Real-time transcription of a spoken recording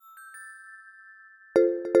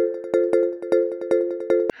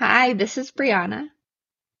Hi, this is Briana.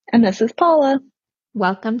 And this is Paula,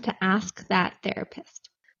 Welcome to Ask That Therapist.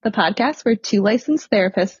 the podcast where two licensed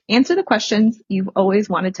therapists answer the questions you've always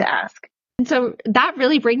wanted to ask. And so that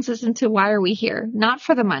really brings us into why are we here? Not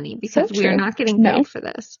for the money, because So we are true. not getting paid No. for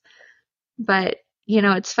this. But,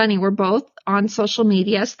 it's funny. We're both on social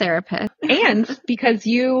media as therapists. And because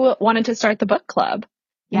you wanted to start the book club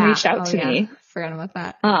and reached out to me. Forgot about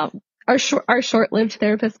that. Our short-lived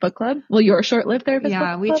therapist book club. Well, your short-lived therapist book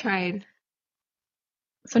club. Yeah, we tried.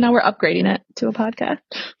 So now we're upgrading it to a podcast.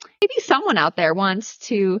 Maybe someone out there wants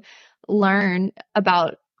to learn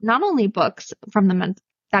about not only books from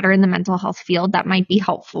that are in the mental health field that might be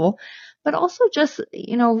helpful, but also just,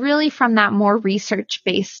 really from that more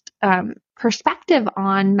research-based perspective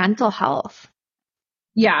on mental health.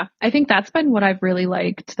 Yeah, I think that's been what I've really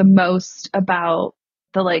liked the most about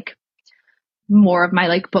the more of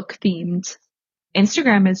my book themed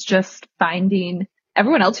Instagram is just finding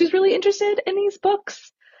everyone else who's really interested in these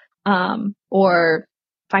books, or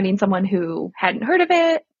finding someone who hadn't heard of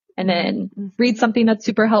it and then read something that's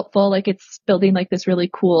super helpful. It's building this really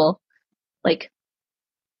cool,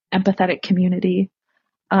 empathetic community,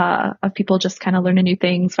 of people just kind of learning new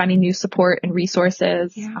things, finding new support and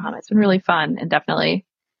resources. Yeah. It's been really fun, and definitely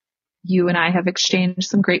you and I have exchanged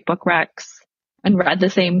some great book recs and read the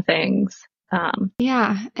same things.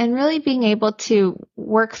 Yeah. And really being able to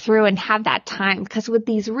work through and have that time, because with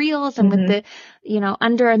these reels and with the,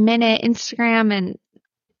 under a minute Instagram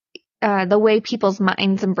and the way people's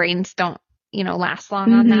minds and brains don't, last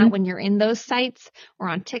long on that when you're in those sites or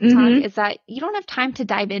on TikTok is that you don't have time to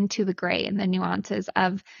dive into the gray and the nuances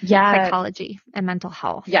of psychology and mental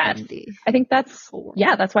health. Yes. I think that's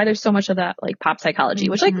why there's so much of that pop psychology,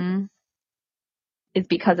 which is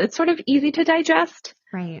because it's sort of easy to digest.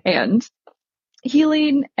 Right. And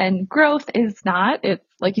healing and growth is not. It's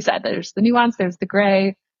like you said, there's the nuance, there's the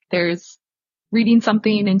gray, there's reading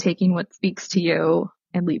something and taking what speaks to you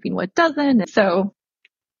and leaving what doesn't. So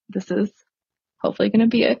this is hopefully going to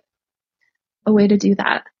be a way to do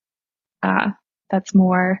that. That's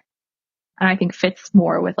more, and I think fits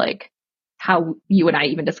more with how you and I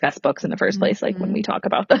even discuss books in the first place, when we talk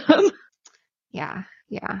about them. Yeah.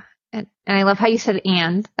 Yeah. And I love how you said,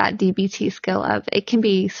 and that DBT skill of it can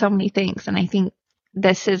be so many things. And I think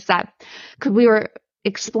this is that, because we were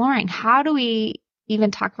exploring, how do we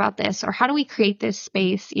even talk about this, or how do we create this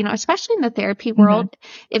space, especially in the therapy world,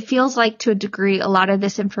 it feels like to a degree, a lot of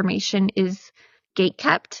this information is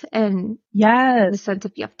gatekept, and in the sense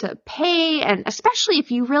of you have to pay, and especially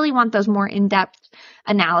if you really want those more in-depth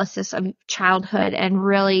analysis of childhood and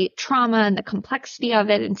really trauma and the complexity of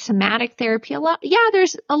it and somatic therapy,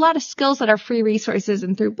 there's a lot of skills that are free resources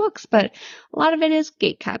and through books, but a lot of it is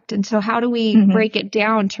gatekept. And so how do we break it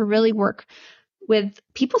down to really work with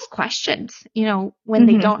people's questions, when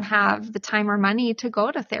they don't have the time or money to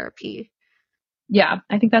go to therapy? Yeah,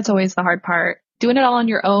 I think that's always the hard part. Doing it all on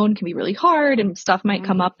your own can be really hard, and stuff might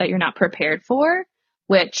come up that you're not prepared for,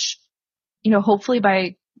 which, hopefully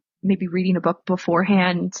by maybe reading a book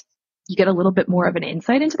beforehand, you get a little bit more of an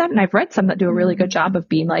insight into that. And I've read some that do a really good job of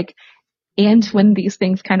being and when these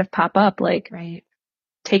things kind of pop up,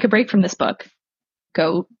 take a break from this book,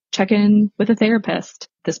 go check in with a therapist.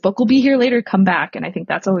 This book will be here later, come back. And I think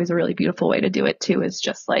that's always a really beautiful way to do it too, is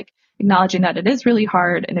just acknowledging that it is really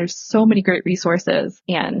hard and there's so many great resources,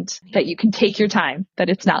 and that you can take your time, that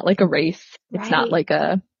it's not a race. It's not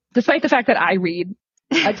despite the fact that I read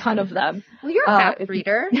a ton of them. Well, you're a fast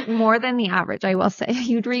reader, more than the average, I will say.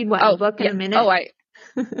 You'd read a book in a minute?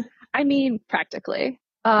 I mean, practically.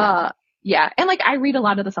 Yeah. And I read a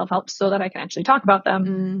lot of the self-help so that I can actually talk about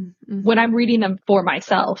them. When I'm reading them for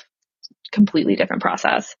myself, completely different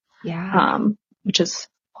process. Yeah. Which is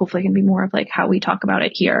hopefully going to be more of how we talk about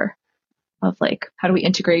it here, of how do we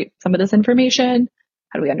integrate some of this information?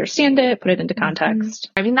 How do we understand it? Put it into context.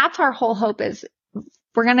 I mean, that's our whole hope, is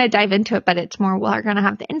we're going to dive into it, but it's more, we're going to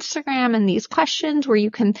have the Instagram and these questions where you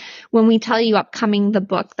can, when we tell you upcoming the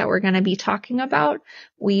book that we're going to be talking about,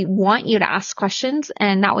 we want you to ask questions,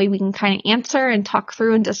 and that way we can kind of answer and talk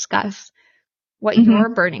through and discuss what your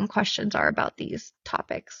burning questions are about these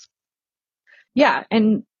topics. Yeah.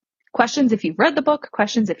 And questions if you've read the book,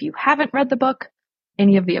 questions if you haven't read the book,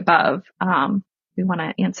 any of the above. We want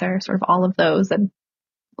to answer sort of all of those, and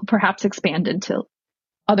perhaps expand into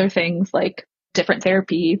other things like different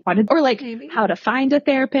therapy, how to find a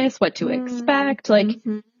therapist, what to expect,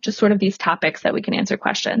 just sort of these topics that we can answer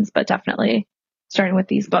questions, but definitely starting with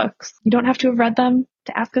these books. You don't have to have read them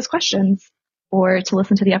to ask us questions or to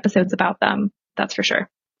listen to the episodes about them. That's for sure.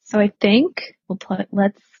 So I think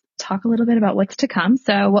let's talk a little bit about what's to come.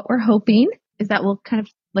 So what we're hoping is that we'll kind of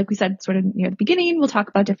like we said, sort of near the beginning, we'll talk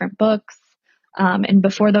about different books. And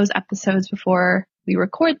before those episodes, before we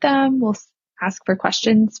record them, we'll ask for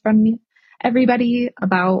questions from everybody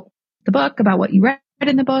about the book, about what you read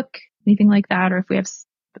in the book, anything like that, or if we have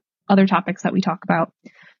other topics that we talk about.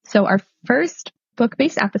 So our first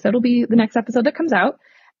book-based episode will be the next episode that comes out.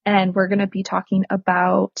 And we're going to be talking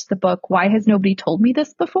about the book, Why Has Nobody Told Me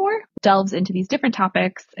This Before? Delves into these different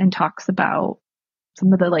topics and talks about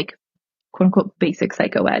some of the like quote unquote basic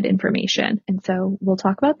psychoed information. And so we'll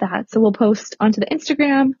talk about that. So we'll post onto the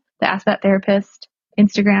Instagram, the Ask That Therapist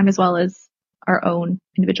Instagram, as well as our own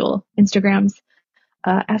individual Instagrams,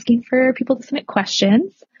 asking for people to submit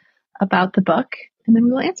questions about the book, and then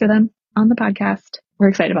we will answer them on the podcast. We're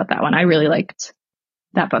excited about that one. I really liked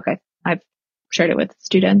that book. I've shared it with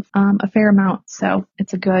students a fair amount. So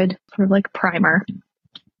it's a good sort of like primer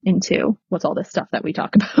into what's all this stuff that we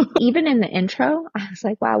talk about. Even in the intro, I was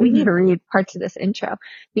like, wow, we need to read parts of this intro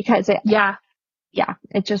because it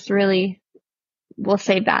just really, we'll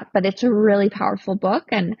save that, but it's a really powerful book.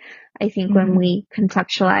 And I think when we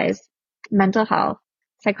conceptualize mental health,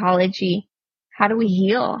 psychology, how do we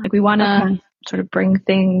heal? Like we want to sort of bring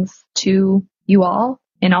things to you all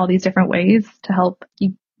in all these different ways to help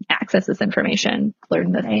you access this information,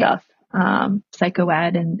 learn this stuff,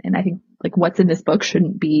 psychoed. And I think like what's in this book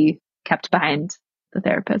shouldn't be kept behind the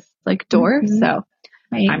therapist's like door. So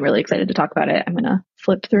I'm really excited to talk about it. I'm going to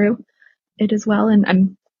flip through it as well. And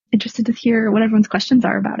I'm interested to hear what everyone's questions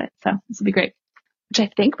are about it. So this will be great, which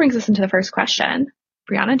I think brings us into the first question.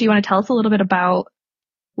 Briana, do you want to tell us a little bit about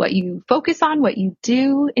what you focus on, what you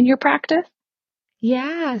do in your practice?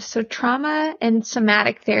 Yeah. So trauma and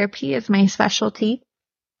somatic therapy is my specialty.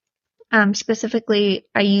 Specifically,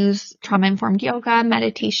 I use trauma-informed yoga,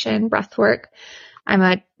 meditation, breath work.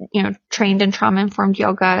 I'm trained in trauma-informed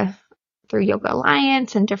yoga through Yoga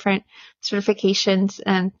Alliance and different certifications,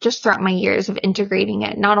 and just throughout my years of integrating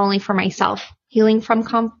it, not only for myself, healing from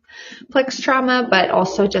complex trauma, but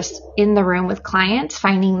also just in the room with clients,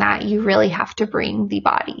 finding that you really have to bring the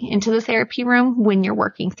body into the therapy room when you're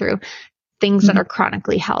working through things that are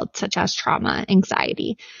chronically held, such as trauma,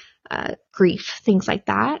 anxiety, grief, things like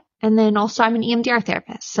that. And then also I'm an EMDR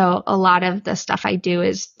therapist. So a lot of the stuff I do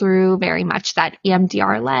is through very much that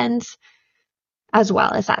EMDR lens, as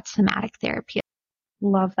well as that somatic therapy.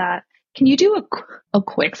 Love that. Can you do a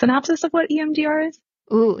quick synopsis of what EMDR is?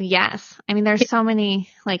 Ooh, yes. I mean, there's so many,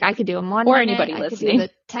 like I could do a 1 or minute. Anybody listening. I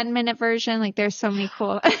could do the 10-minute version. Like there's so many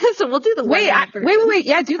cool. So we'll do the version. Wait.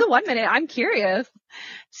 Yeah, do the 1 minute. I'm curious.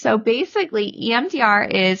 So basically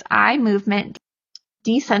EMDR is eye movement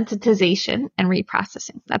desensitization and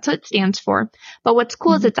reprocessing. That's what it stands for. But what's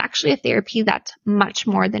cool is it's actually a therapy that's much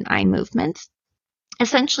more than eye movements.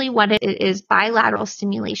 Essentially what it is bilateral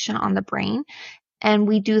stimulation on the brain. And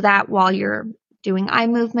we do that while you're doing eye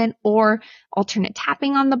movement or alternate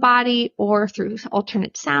tapping on the body or through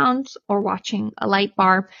alternate sounds or watching a light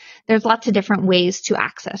bar. There's lots of different ways to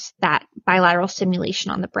access that bilateral stimulation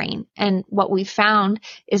on the brain. And what we found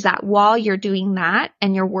is that while you're doing that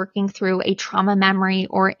and you're working through a trauma memory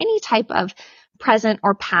or any type of present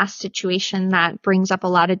or past situation that brings up a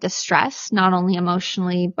lot of distress, not only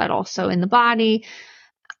emotionally, but also in the body,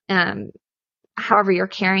 however you're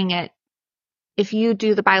carrying it, if you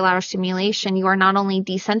do the bilateral stimulation, you are not only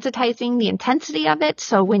desensitizing the intensity of it.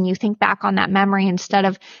 So when you think back on that memory, instead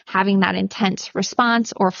of having that intense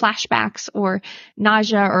response or flashbacks or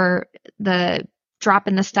nausea or the drop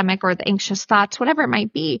in the stomach or the anxious thoughts, whatever it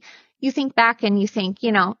might be, you think back and you think,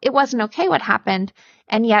 it wasn't okay what happened.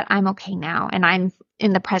 And yet I'm okay now and I'm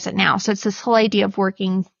in the present now. So it's this whole idea of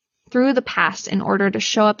working through the past in order to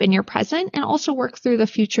show up in your present and also work through the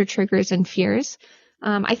future triggers and fears.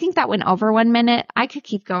 I think that went over 1 minute. I could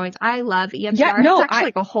keep going. I love EMDR. Yeah, no, it's actually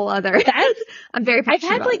like a whole other. I'm very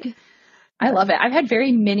passionate about it. I love it. I've had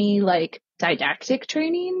very many didactic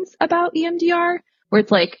trainings about EMDR where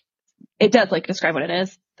it's it does describe what it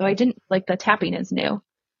is. Though I didn't the tapping is new.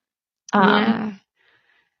 Yeah.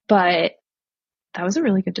 But that was a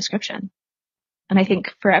really good description. And I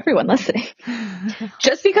think for everyone listening,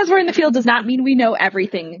 just because we're in the field does not mean we know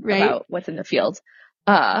everything about what's in the field.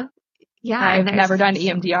 Yeah, I've never done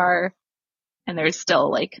EMDR, and there's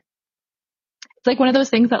still it's one of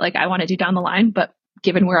those things that I want to do down the line, but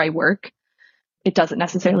given where I work, it doesn't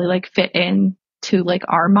necessarily fit in to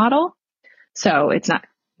our model. So it's not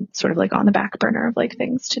sort of on the back burner of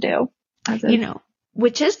things to do.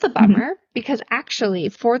 Which is the bummer because actually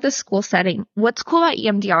for the school setting, what's cool about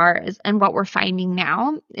EMDR is, and what we're finding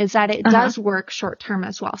now is that it does work short term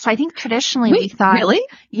as well. So I think traditionally we thought, really?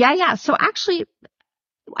 Yeah. So actually,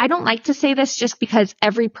 I don't like to say this just because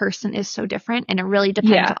every person is so different and it really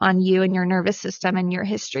depends on you and your nervous system and your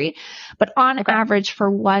history. But on average, for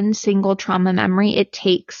one single trauma memory, it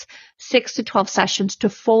takes 6 to 12 sessions to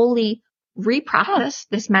fully reprocess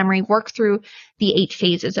this memory, work through the 8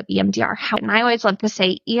 phases of EMDR. And I always love to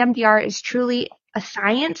say EMDR is truly a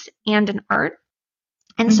science and an art.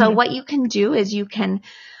 And so what you can do is you can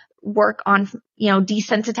work on,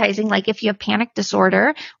 desensitizing, like if you have panic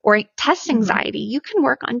disorder or test anxiety, you can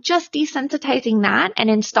work on just desensitizing that and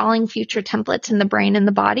installing future templates in the brain and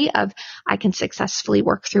the body of, I can successfully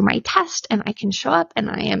work through my test and I can show up and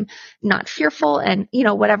I am not fearful and,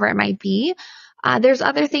 whatever it might be. There's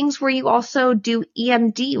other things where you also do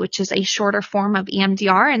EMD, which is a shorter form of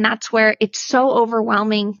EMDR. And that's where it's so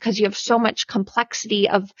overwhelming because you have so much complexity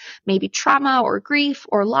of maybe trauma or grief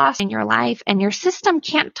or loss in your life and your system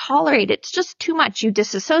can't tolerate it. It's just too much. You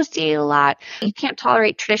disassociate a lot. You can't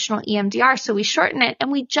tolerate traditional EMDR. So we shorten it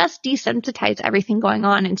and we just desensitize everything going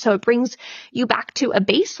on. And so it brings you back to a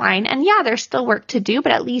baseline. And yeah, there's still work to do,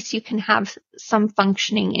 but at least you can have some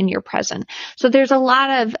functioning in your present. So there's a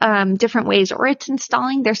lot of different ways, or it's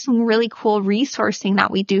installing. There's some really cool resourcing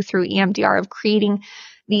that we do through EMDR of creating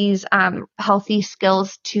these healthy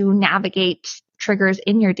skills to navigate triggers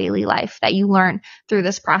in your daily life that you learn through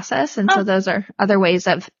this process. And so those are other ways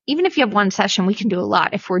of, even if you have one session, we can do a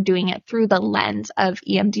lot if we're doing it through the lens of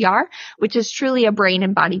EMDR, which is truly a brain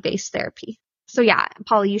and body based therapy. So yeah,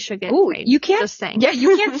 Paula, you should get it. You can't, just saying. Yeah,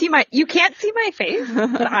 you can't see my face,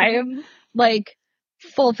 but I am like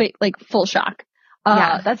full shock.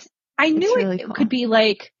 I knew it cool. Could be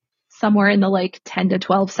like somewhere in the like 10 to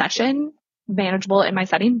 12 session manageable in my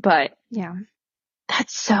setting, but yeah,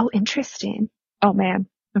 that's so interesting. Oh man.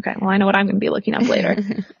 Okay. Well, I know what I'm going to be looking up later.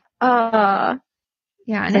 Yeah.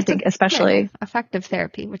 And I think especially effective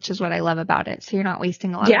therapy, which is what I love about it. So you're not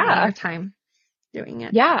wasting a lot of your time doing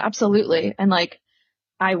it. Yeah, absolutely. And like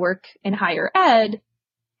I work in higher ed,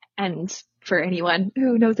 and for anyone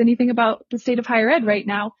who knows anything about the state of higher ed right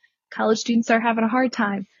now, college students are having a hard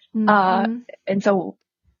time. And so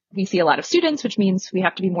we see a lot of students, which means we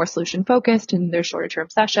have to be more solution focused and there's shorter term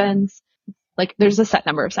sessions. Like there's a set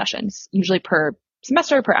number of sessions, usually per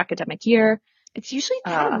semester, per academic year. It's usually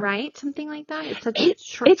 10, right? Something like that.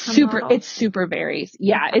 It super varies.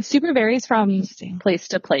 Yeah. It super varies from place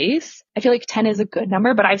to place. I feel like 10 is a good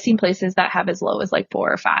number, but I've seen places that have as low as like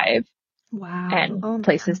 4 or 5. Wow. And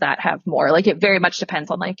places that have more. Like it very much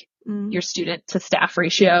depends on like your student to staff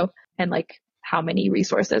ratio and like how many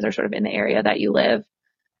resources are sort of in the area that you live.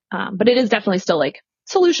 But it is definitely still like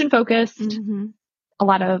solution focused, a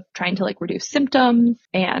lot of trying to like reduce symptoms.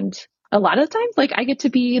 And a lot of times, like I get to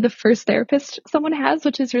be the first therapist someone has,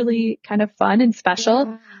 which is really kind of fun and special.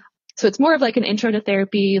 Yeah. So it's more of like an intro to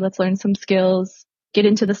therapy. Let's learn some skills, get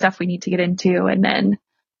into the stuff we need to get into. And then,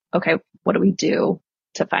 okay, what do we do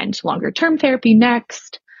to find longer term therapy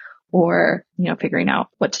next, or, figuring out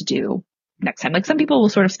what to do next time. Like some people will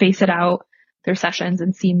sort of space it out their sessions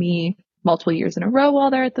and see me multiple years in a row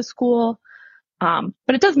while they're at the school. But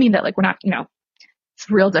it does mean that like, we're not,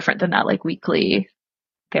 it's real different than that like weekly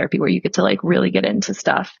therapy where you get to like really get into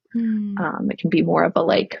stuff. It can be more of a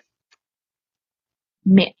like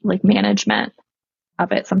management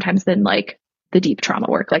of it sometimes than like the deep trauma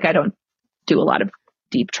work. Like I don't do a lot of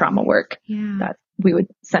deep trauma work that we would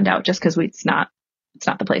send out just because it's not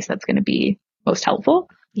the place that's going to be most helpful.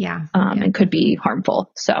 Yeah. And could be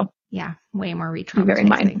harmful. So yeah, way more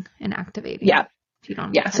re-traumatizing and activating. Yeah. If you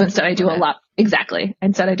don't. Yeah. So instead I do a lot. Exactly.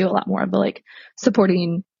 Instead I do a lot more of the like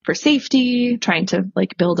supporting for safety, trying to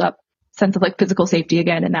like build up sense of like physical safety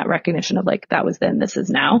again. And that recognition of like, that was then, this is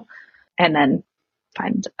now. And then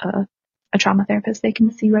find a trauma therapist they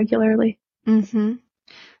can see regularly. Mm-hmm.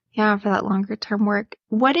 Yeah, for that longer term work.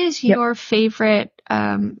 What is your favorite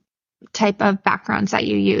type of backgrounds that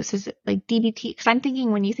you use? Is it like DBT? Because I'm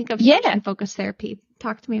thinking when you think of focused therapy,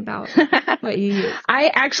 talk to me about what you use. I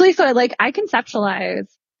conceptualize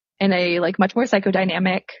in a like much more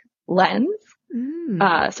psychodynamic lens.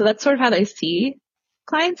 So that's sort of how I see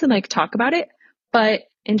clients and like talk about it. But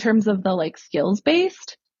in terms of the like skills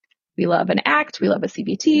based, we love an ACT, we love a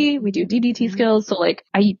CBT, we do DBT skills. So like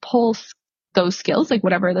I pull those skills, like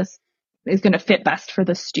whatever this is going to fit best for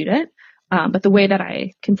the student. But the way that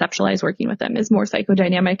I conceptualize working with them is more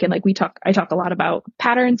psychodynamic. And like I talk a lot about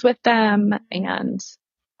patterns with them and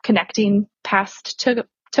connecting past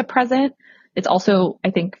to present. It's also,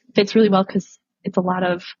 I think, fits really well because it's a lot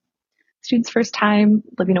of students' first time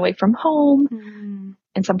living away from home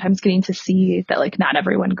and sometimes getting to see that like not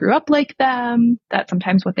everyone grew up like them, that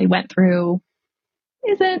sometimes what they went through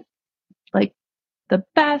isn't like the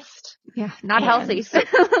best. Yeah. Not And healthy. so-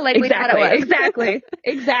 Like we thought it was.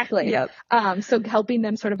 Exactly. Yep. So helping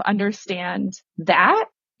them sort of understand that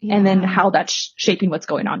Yeah. and then how that's shaping what's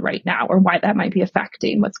going on right now, or why that might be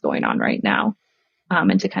affecting what's going on right now.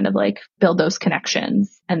 And to kind of like build those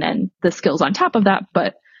connections and then the skills on top of that.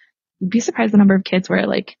 But you'd be surprised the number of kids where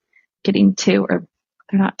like getting to, or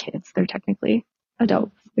they're not kids, they're technically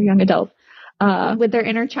adults, they're young adults. With their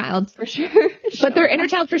inner child for sure. But their inner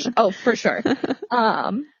child for sure. Oh, for sure.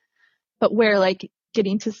 But where like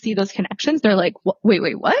getting to see those connections, they're like,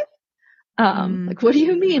 wait, what? Like, what do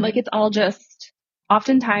you mean? Like, it's all just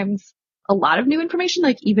oftentimes a lot of new information,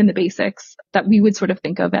 like even the basics that we would sort of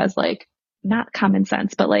think of as like, not common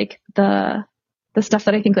sense, but like the stuff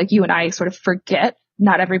that I think like you and I sort of forget,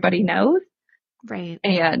 not everybody knows. Right.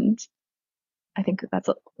 And I think that's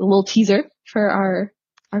a little teaser for our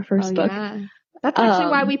first book. Yeah. That's actually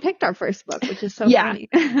why we picked our first book, which is so funny.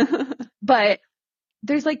 But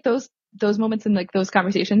there's like those moments in like those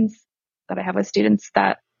conversations that I have with students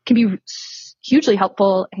that can be hugely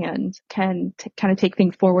helpful and can kind of take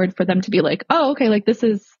things forward for them to be like, oh, okay, like this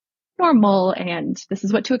is normal and this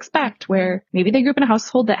is what to expect, where maybe they grew up in a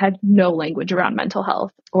household that had no language around mental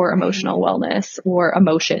health or emotional wellness or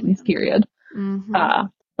emotions, period.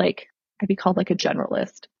 Like I'd be called like a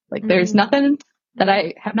generalist. Like there's nothing that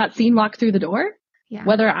I have not seen walk through the door. Yeah.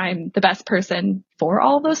 Whether I'm the best person for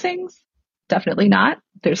all of those things, definitely not.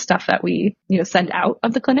 There's stuff that we, send out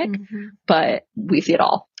of the clinic, but we see it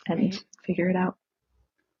all and figure it out.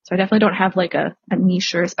 So I definitely don't have like a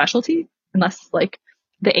niche or a specialty, unless like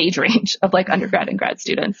the age range of like undergrad and grad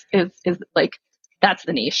students is like, that's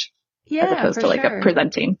the niche. As opposed to like a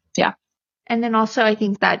presenting. Yeah. And then also I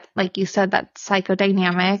think that, like you said, that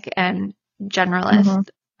psychodynamic and generalist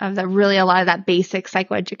of the really a lot of that basic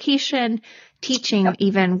psychoeducation, teaching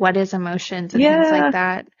even what is emotions and things like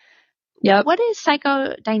that. Yep. What is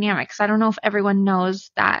psychodynamics? I don't know if everyone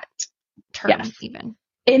knows that term even.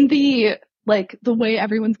 In the, like, the way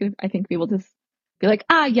everyone's going to, I think, be able to be like,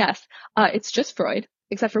 yes, it's just Freud,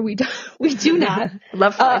 except for we do not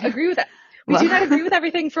love Freud. Agree with that. We do not agree with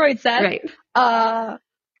everything Freud said. Right.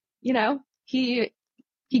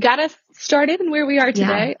 He got us started in where we are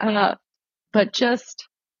today, but just,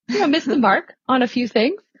 missed the mark on a few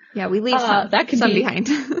things. Yeah, we leave that could some be behind.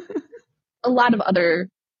 A lot of other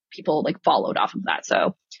people like followed off of that.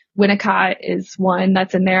 So Winnicott is one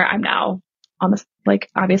that's in there. I'm now on this, like,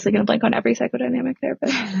 obviously going to blank on every psychodynamic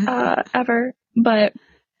therapist ever, but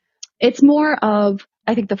it's more of,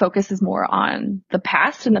 I think the focus is more on the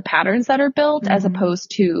past and the patterns that are built as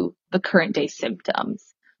opposed to the current day symptoms.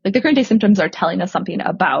 Like the current day symptoms are telling us something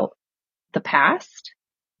about the past.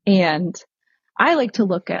 And I like to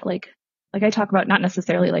look at like I talk about not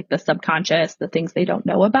necessarily like the subconscious, the things they don't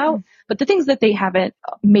know about, but the things that they haven't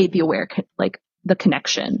made the aware, like the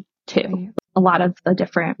connection to. Right. A lot of the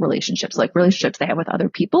different relationships they have with other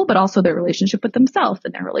people, but also their relationship with themselves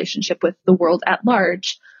and their relationship with the world at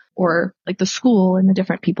large, or like the school and the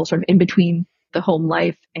different people sort of in between the home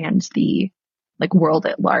life and the like world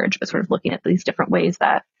at large, but sort of looking at these different ways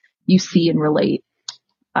that you see and relate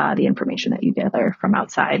the information that you gather from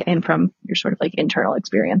outside and from your sort of like internal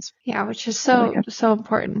experience. Yeah, which is so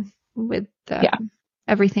important with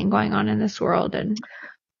everything going on in this world. And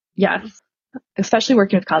yes, especially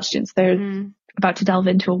working with college students, they're about to delve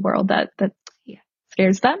into a world that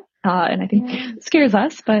scares them, and I think scares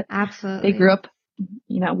us. But absolutely, they grew up.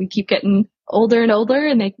 We keep getting older and older,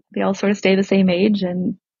 and they all sort of stay the same age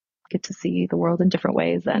and get to see the world in different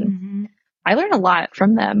ways. And I learn a lot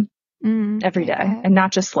from them. Every day, and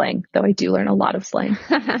not just slang, though I do learn a lot of slang.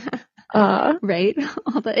 Right?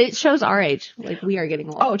 It shows our age, like we are getting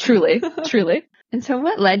old. Oh, truly. And so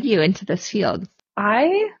what led you into this field?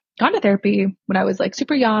 I got into therapy when I was like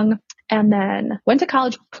super young, and then went to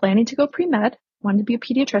college planning to go pre-med, wanted to be a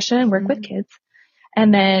pediatrician and work with kids.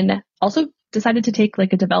 And then also decided to take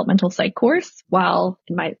like a developmental psych course while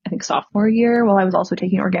in my, I think, sophomore year, while I was also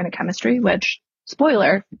taking organic chemistry, which,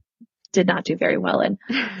 spoiler, did not do very well in.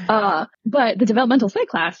 But the developmental psych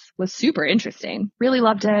class was super interesting. Really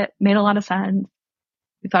loved it. Made a lot of sense.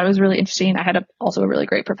 We thought it was really interesting. I had also a really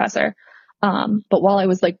great professor. But while I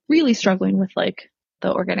was like really struggling with like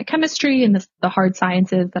the organic chemistry and the hard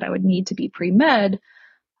sciences that I would need to be pre-med,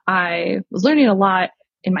 I was learning a lot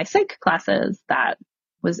in my psych classes that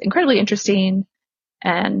was incredibly interesting.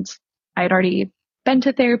 And I had already been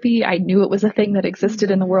to therapy. I knew it was a thing that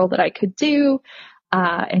existed in the world that I could do.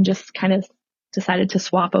 And just kind of decided to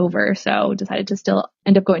swap over. So decided to still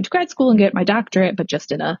end up going to grad school and get my doctorate, but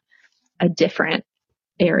just in a different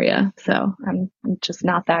area. So I'm just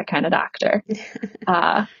not that kind of doctor.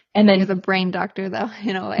 And then you're the brain doctor though,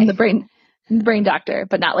 in a way. I'm the brain. brain doctor,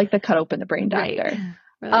 but not like the cut open the brain Right. doctor.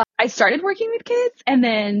 Really? I started working with kids, and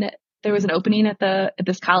then there was an opening at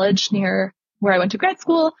this college near where I went to grad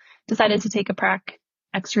school. Decided to take a prac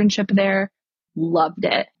externship there. Loved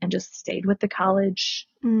it, and just stayed with the college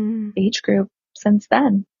age group since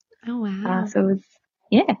then. Oh, wow. So it was,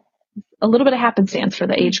 a little bit of happenstance for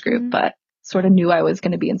the age group, but sort of knew I was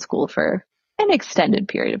going to be in school for an extended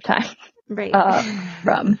period of time. Right.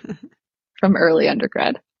 From early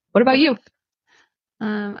undergrad. What about you?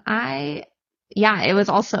 It was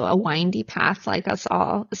also a windy path like us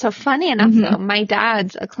all. So funny enough, though, my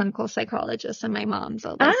dad's a clinical psychologist and my mom's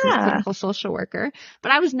a licensed clinical social worker.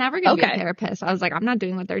 But I was never going to be a therapist. I was like, I'm not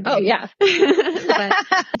doing what they're doing. Oh, yeah. But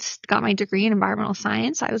I got my degree in environmental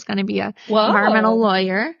science. I was going to be a environmental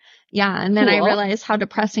lawyer. Yeah. And then I realized how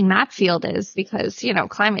depressing that field is because,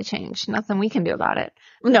 climate change, nothing we can do about it.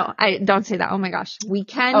 No, I don't say that. Oh my gosh. We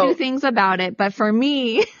can do things about it. But for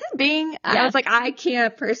me I was like, I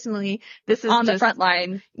can't personally, this is on the front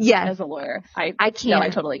line. Yes. As a lawyer. I can't. No, I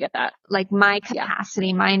totally get that. Like my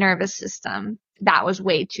capacity, my nervous system, that was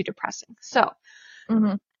way too depressing. So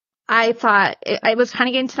I thought I was kind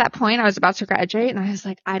of getting to that point. I was about to graduate and I was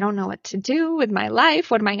like, I don't know what to do with my life.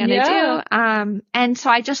 What am I going to do? And so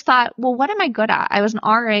I just thought, well, what am I good at? I was an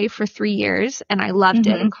RA for 3 years and I loved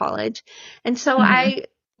it in college. And so I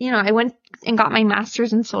went and got my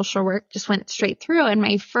master's in social work, just went straight through. And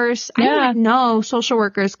I didn't even know social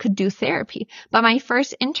workers could do therapy, but my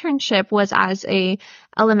first internship was as a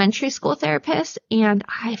elementary school therapist and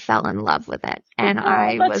I fell in love with it. And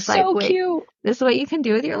I was like, wait, cute. This is what you can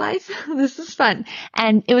do with your life. This is fun.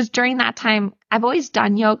 And it was during that time, I've always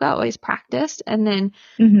done yoga, always practiced. And then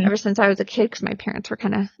ever since I was a kid, because my parents were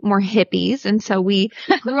kind of more hippies. And so we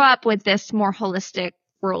grew up with this more holistic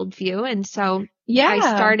worldview. And so I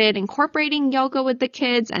started incorporating yoga with the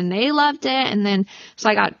kids and they loved it. And then,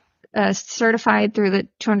 so I got certified through the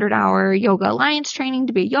 200-hour Yoga Alliance training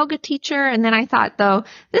to be a yoga teacher. And then I thought, though,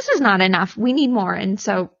 this is not enough. We need more. And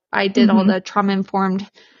so I did all the trauma-informed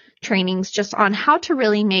trainings just on how to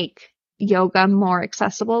really make yoga more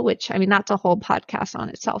accessible, which, I mean, that's a whole podcast on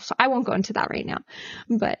itself. So I won't go into that right now.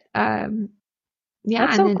 But,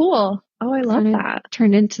 that's so cool. Oh, I love that.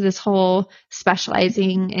 Turned into this whole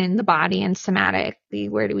specializing in the body and somatic,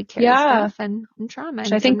 where do we carry stuff and trauma.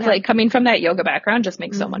 Which I think like coming from that yoga background just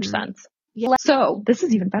makes so much sense. Yeah. So this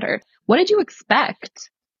is even better. What did you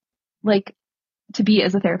expect like to be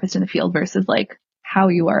as a therapist in the field versus like how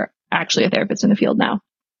you are actually a therapist in the field now?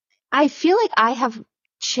 I feel like I have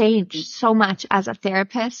changed so much as a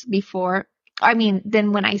therapist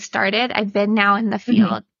than when I started. I've been now in the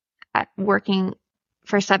field working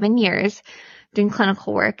for 7 years doing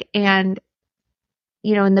clinical work. And,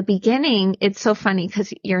 in the beginning, it's so funny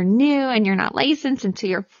because you're new and you're not licensed. And so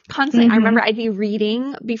you're constantly, I remember I'd be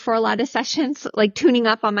reading before a lot of sessions, like tuning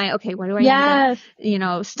up on what do I need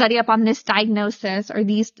to, study up on this diagnosis or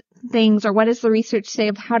these things, or what does the research say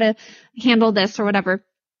of how to handle this or whatever.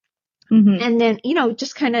 And then,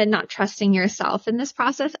 just kind of not trusting yourself in this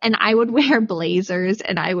process. And I would wear blazers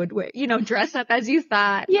and I would wear, dress up as you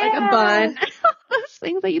thought, like a bun, those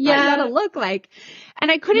things that you thought you had to look like.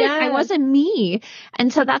 And I couldn't, I wasn't me.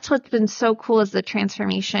 And so that's what's been so cool is the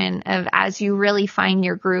transformation of as you really find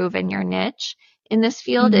your groove and your niche in this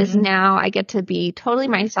field is now I get to be totally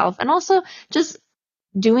myself. And also just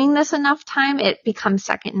doing this enough time, it becomes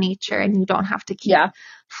second nature and you don't have to keep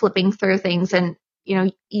flipping through things. And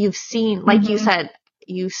you've seen, like you said,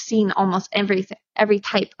 you've seen almost every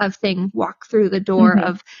type of thing walk through the door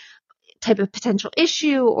of type of potential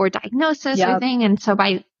issue or diagnosis or thing. And so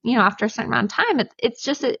by, after a certain amount of time,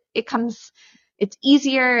 it's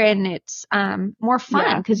easier and it's more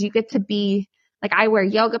fun because you get to be like, I wear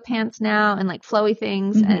yoga pants now and like flowy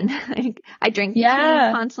things and I drink tea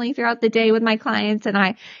constantly throughout the day with my clients and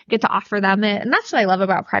I get to offer them it. And that's what I love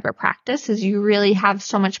about private practice is you really have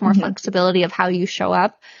so much more flexibility of how you show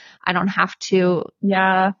up. I don't have to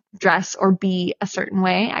dress or be a certain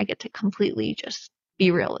way. I get to completely just be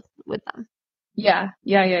real with them. Yeah.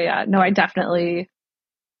 No, I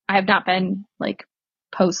have not been like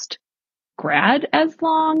post grad as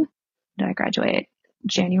long. Did I graduate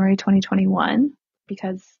January 2021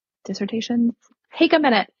 because dissertations take a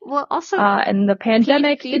minute. Well, also, and the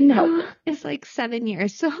pandemic didn't help. It's like 7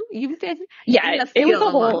 years, so you've been in the field it was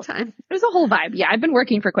a long time. It was a whole vibe. Yeah, I've been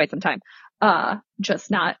working for quite some time. Just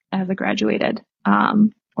not as a graduated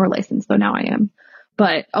or licensed, though now I am.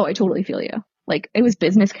 But I totally feel you. Like it was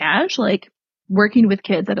business cash, like working with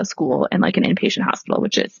kids at a school and like an inpatient hospital,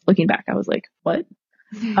 which is looking back, I was like, what?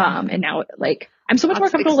 And now like I'm so much more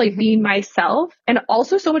comfortable like being myself and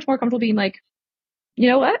also so much more comfortable being like, you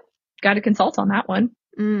know what? Got to consult on that one.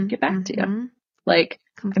 get back to you. Mm-hmm. Like,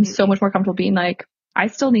 Completely. I'm so much more comfortable being like, I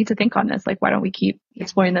still need to think on this. Like, why don't we keep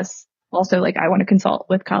exploring this? Also, like, I want to consult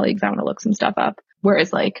with colleagues. I want to look some stuff up.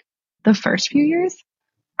 Whereas like the first few years,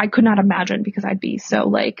 I could not imagine, because I'd be so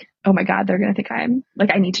like, oh my God, they're going to think I'm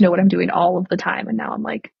like, I need to know what I'm doing all of the time. And now I'm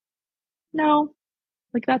like, no,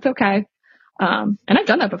 like, that's okay. And I've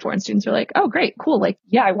done that before, and students are like, oh, great, cool. Like,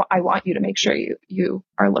 yeah, I want you to make sure you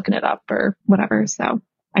are looking it up or whatever. So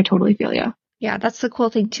I totally feel you. Yeah, that's the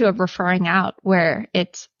cool thing too of referring out, where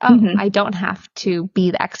it's, Mhm. I don't have to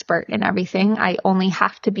be the expert in everything. I only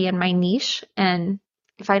have to be in my niche. And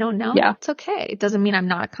if I don't know, Yeah. it's okay. It doesn't mean I'm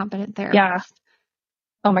not a competent therapist. Yeah.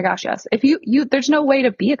 Oh my gosh, yes. If you there's no way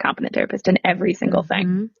to be a competent therapist in every single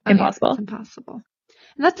thing. Oh, Impossible. Yeah, it's impossible.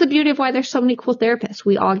 And that's the beauty of why there's so many cool therapists.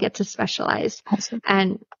 We all get to specialize. Awesome.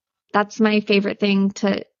 And that's my favorite thing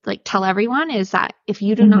to like tell everyone, is that if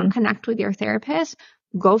you do not connect with your therapist,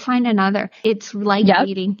 go find another. It's like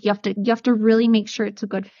dating. You have to really make sure it's a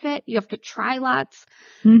good fit. You have to try lots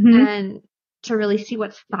and to really see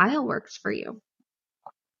what style works for you.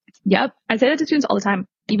 Yep. I say that to students all the time.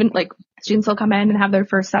 Even like students will come in and have their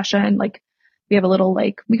first session. Like, we have a little,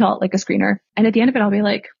 like, we call it like a screener. And at the end of it, I'll be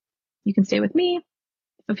like, you can stay with me.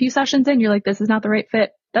 A few sessions in, you're like, this is not the right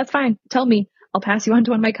fit. That's fine. Tell me. I'll pass you on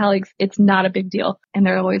to one of my colleagues. It's not a big deal. And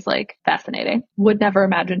they're always like, fascinating. Would never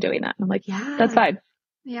imagine doing that. And I'm like, yeah, that's fine.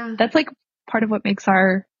 Yeah. That's like part of what makes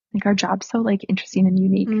our job so like interesting and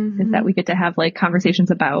unique, is that we get to have like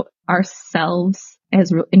conversations about ourselves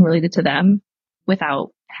as related to them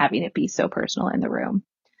without having it be so personal in the room.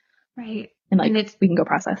 Right. And like, we can go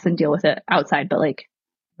process and deal with it outside, but like,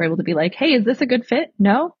 we're able to be like, hey, is this a good fit?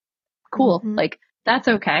 No? Cool. Like, that's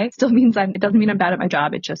okay. Still means it doesn't mean I'm bad at my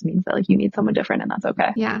job. It just means that like you need someone different, and that's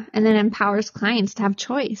okay. Yeah. And then empowers clients to have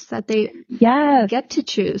choice, that they get to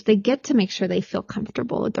choose. They get to make sure they feel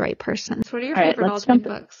comfortable with the right person. So what are your favorite all-time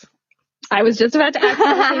books? I was just about to ask you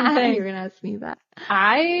the same thing. You're going to ask me that.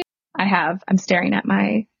 I'm staring at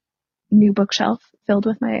my new bookshelf filled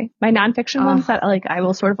with my nonfiction ones that like I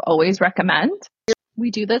will sort of always recommend.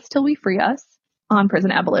 We Do This Till We Free Us on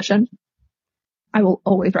Prison Abolition. I will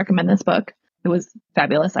always recommend this book. It was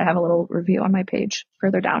fabulous. I have a little review on my page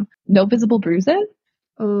further down. No Visible Bruises.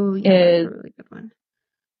 Oh, yeah, that's a really good one.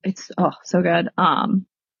 It's so good.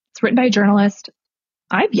 It's written by a journalist.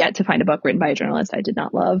 I've yet to find a book written by a journalist I did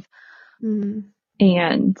not love,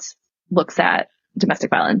 and looks at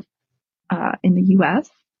domestic violence in the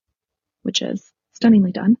U.S., which is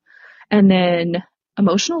stunningly done. And then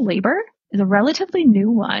Emotional Labor is a relatively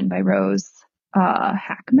new one by Rose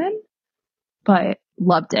Hackman, but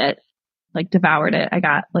loved it. Like, devoured it. I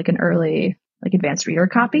got like an early, like, advanced reader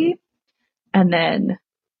copy, and then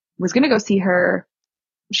was going to go see her.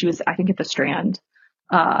 She was, I think, at the Strand.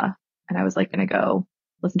 And I was like, going to go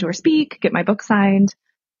listen to her speak, get my book signed.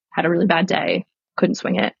 Had a really bad day. Couldn't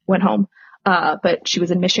swing it. Went home. But she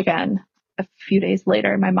was in Michigan a few days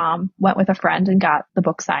later. My mom went with a friend and got the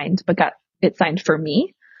book signed, but got it signed for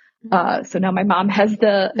me. So now my mom has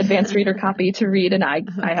the advanced reader copy to read, and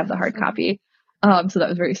I have the hard copy. So that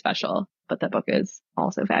was very special. But that book is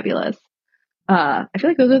also fabulous. I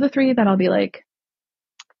feel like those are the three that I'll be like,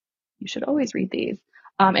 you should always read these.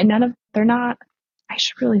 And they're not, I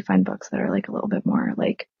should really find books that are like a little bit more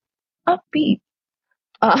like upbeat.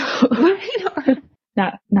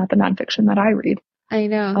 Not the nonfiction that I read. I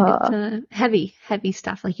know. It's heavy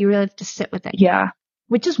stuff. Like, you really have to sit with it. Yeah.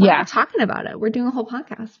 Which is why we're talking about it. We're doing a whole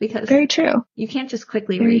podcast, because very true. You can't just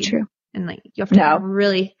quickly very read. True. And like, you have to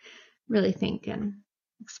really, really think and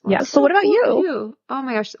explore. Yeah. So what about you? Oh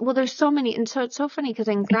my gosh. Well, there's so many. And so it's so funny, because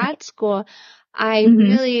in grad school,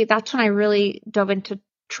 that's when I really dove into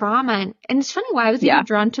trauma. And it's funny why I was even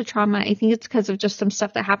drawn to trauma. I think it's because of just some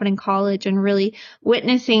stuff that happened in college, and really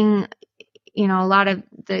witnessing, a lot of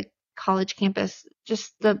the college campus,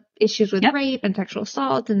 just the issues with rape and sexual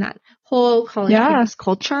assault and that whole college campus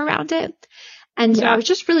culture around it. And so I was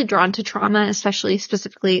just really drawn to trauma,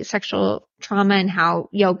 specifically sexual trauma, and how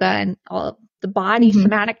yoga and all of the body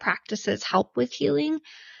somatic practices help with healing.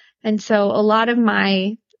 And so a lot of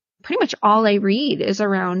pretty much all I read is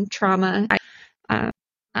around trauma.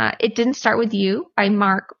 It Didn't Start With You by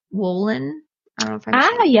Mark Wolynn. I don't know if I'm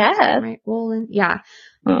saying that right. Wolynn. Yeah.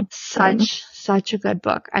 Such a good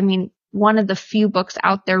book. I mean, one of the few books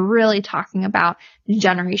out there really talking about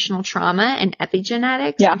generational trauma and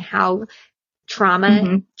epigenetics, and how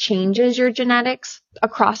trauma changes your genetics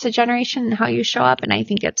across a generation and how you show up. And I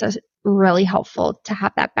think it's really helpful to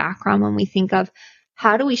have that background when we think of,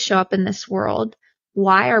 how do we show up in this world?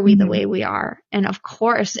 Why are we the way we are? And of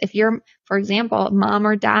course, if you're, for example, mom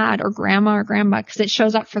or dad or grandma, because it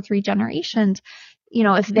shows up for 3 generations, you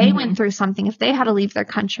know, if they went through something, if they had to leave their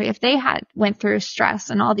country, if they went through stress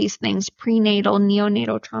and all these things, prenatal,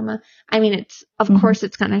 neonatal trauma, I mean, it's, of course,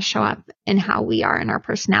 it's going to show up in how we are, in our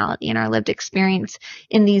personality, in our lived experience,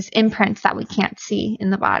 in these imprints that we can't see in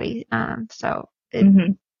the body. Oh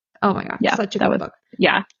my God, such a good book.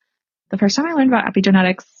 Yeah. The first time I learned about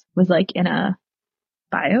epigenetics was like in a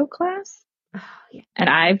bio class. Oh, yeah. And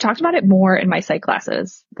I've talked about it more in my psych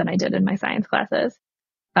classes than I did in my science classes.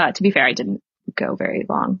 To be fair, I didn't go very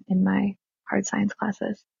long in my hard science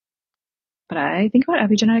classes. But I think about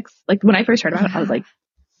epigenetics, like when I first heard about it, I was like,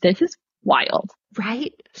 this is wild.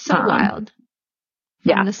 Right? So wild.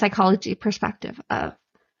 From the psychology perspective of.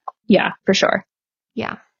 Yeah, for sure.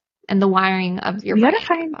 Yeah. And the wiring of your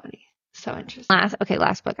body. So interesting.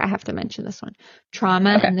 Last book. I have to mention this one.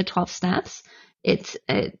 Trauma and the 12 Steps.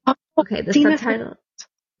 The subtitle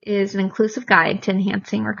is An Inclusive Guide to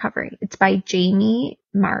Enhancing Recovery. It's by Jamie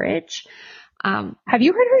Marich. Have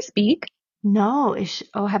you heard her speak? No.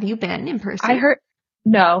 Have you been in person?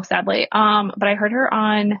 No, sadly. But I heard her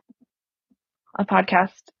on a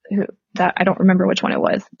podcast that I don't remember which one it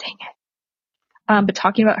was. Dang it. But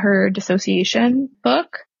talking about her dissociation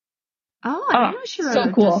book. Oh, I didn't know she wrote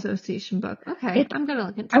a dissociation book. Okay, I'm going to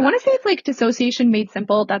look into it. I want to say it's like Dissociation Made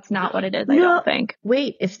Simple. That's not what it is, I don't think.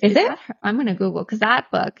 Wait, is it? I'm going to Google, because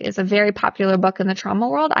that book is a very popular book in the trauma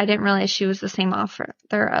world. I didn't realize she was the same author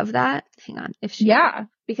of that. Hang on.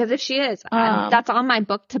 Because if she is, that's on my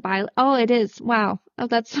book to buy. Oh, it is. Wow. Oh,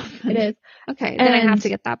 that's so funny. It is. Okay, then I have to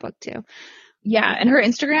get that book too. Yeah, and her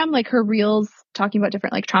Instagram, like her reels talking about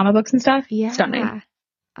different like trauma books and stuff. Yeah. Stunning.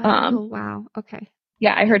 Oh, wow. Okay.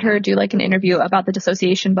 Yeah, I heard her do like an interview about the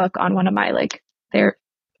dissociation book on one of my like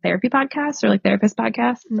therapy podcasts or like therapist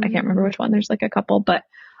podcasts. I can't remember which one. There's like a couple, but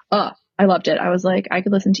I loved it. I was like, I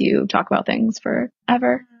could listen to you talk about things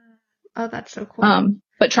forever. Oh, that's so cool.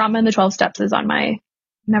 But Trauma and the 12 Steps is on my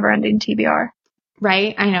never ending TBR.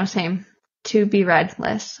 Right. I know. Same. To be read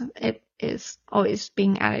list. It is always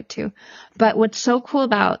being added to. But what's so cool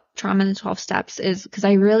about Trauma and the 12 Steps is because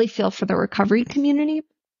I really feel for the recovery community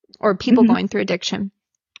or people going through addiction.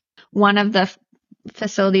 One of the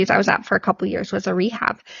facilities I was at for a couple of years was a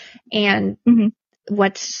rehab. And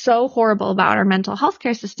what's so horrible about our mental health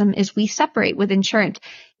care system is we separate with insurance.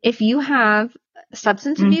 If you have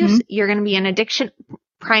substance abuse, you're going to be in addiction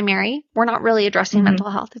primary. We're not really addressing mental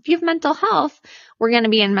health. If you have mental health, we're going to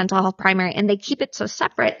be in mental health primary, and they keep it so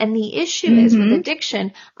separate. And the issue is with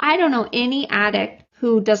addiction, I don't know any addict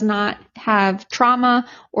who does not have trauma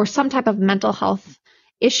or some type of mental health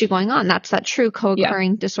issue going on. That's that true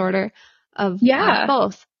co-occurring disorder of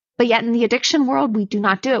both. But yet in the addiction world, we do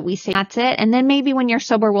not do it. We say that's it. And then maybe when you're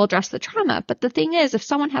sober, we'll address the trauma. But the thing is, if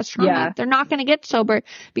someone has trauma, they're not going to get sober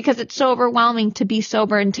because it's so overwhelming to be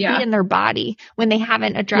sober and to be in their body when they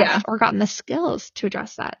haven't addressed or gotten the skills to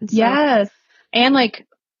address that. And so, and like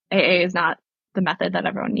AA is not the method that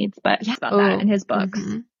everyone needs, but it's about that in his books.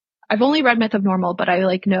 I've only read Myth of Normal, but I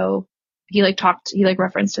like know he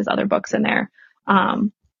referenced his other books in there.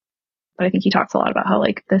 But I think he talks a lot about how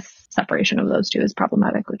like this separation of those two is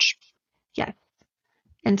problematic, which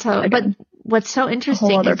and so but what's so interesting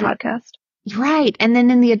a whole other podcast, right? And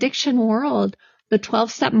then in the addiction world, the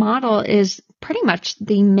 12-step model is pretty much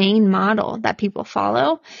the main model that people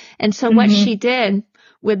follow. And so what she did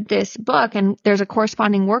with this book, and there's a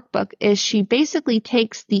corresponding workbook, is she basically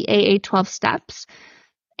takes the AA 12 steps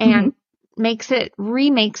and remakes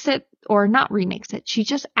it, or not remakes it. She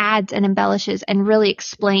just adds and embellishes and really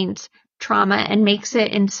explains trauma and makes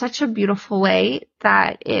it in such a beautiful way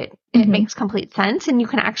that it makes complete sense. And you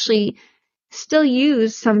can actually still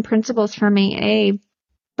use some principles from AA,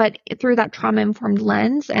 but through that trauma informed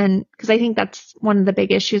lens. And because I think that's one of the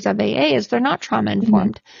big issues of AA is they're not trauma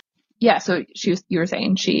informed. Yeah. So you were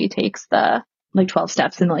saying she takes the like 12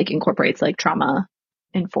 steps and like incorporates like trauma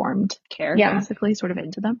informed care basically sort of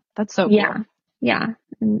into them. That's so cool. Yeah.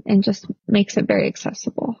 And just makes it very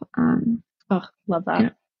accessible. Love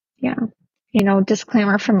that. Yeah. You know,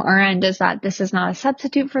 disclaimer from our end is that this is not a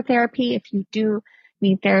substitute for therapy. If you do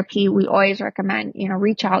need therapy, we always recommend,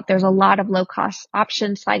 reach out. There's a lot of low cost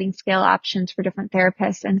options, sliding scale options for different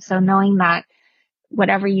therapists. And so knowing that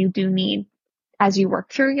whatever you do need as you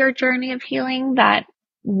work through your journey of healing, that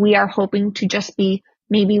we are hoping to just be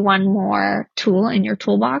maybe one more tool in your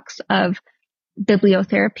toolbox of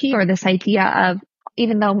bibliotherapy, or this idea of,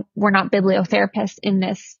 even though we're not bibliotherapists in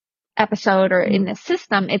this episode or in this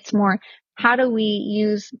system, it's more, how do we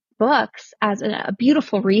use books as a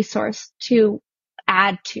beautiful resource to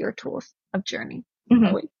add to your tools of journey?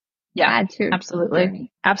 Yeah, add to your absolutely.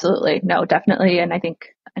 journey. Absolutely. No, definitely. And I think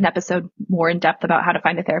an episode more in depth about how to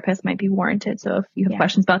find a therapist might be warranted. So if you have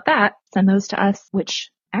questions about that, send those to us,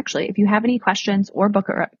 which actually, if you have any questions or book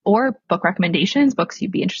recommendations, books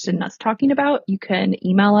you'd be interested in us talking about, you can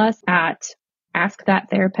email us at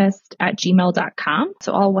askthattherapist@gmail.com.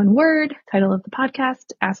 So all one word, title of the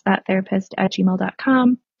podcast,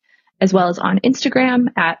 askthattherapist@gmail.com, as well as on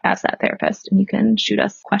Instagram at askthattherapist. And you can shoot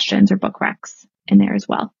us questions or book recs in there as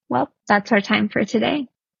well. Well, that's our time for today.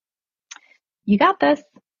 You got this.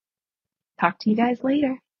 Talk to you guys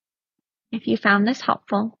later. If you found this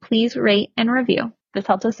helpful, please rate and review. This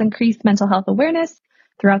helps us increase mental health awareness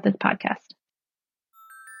throughout this podcast.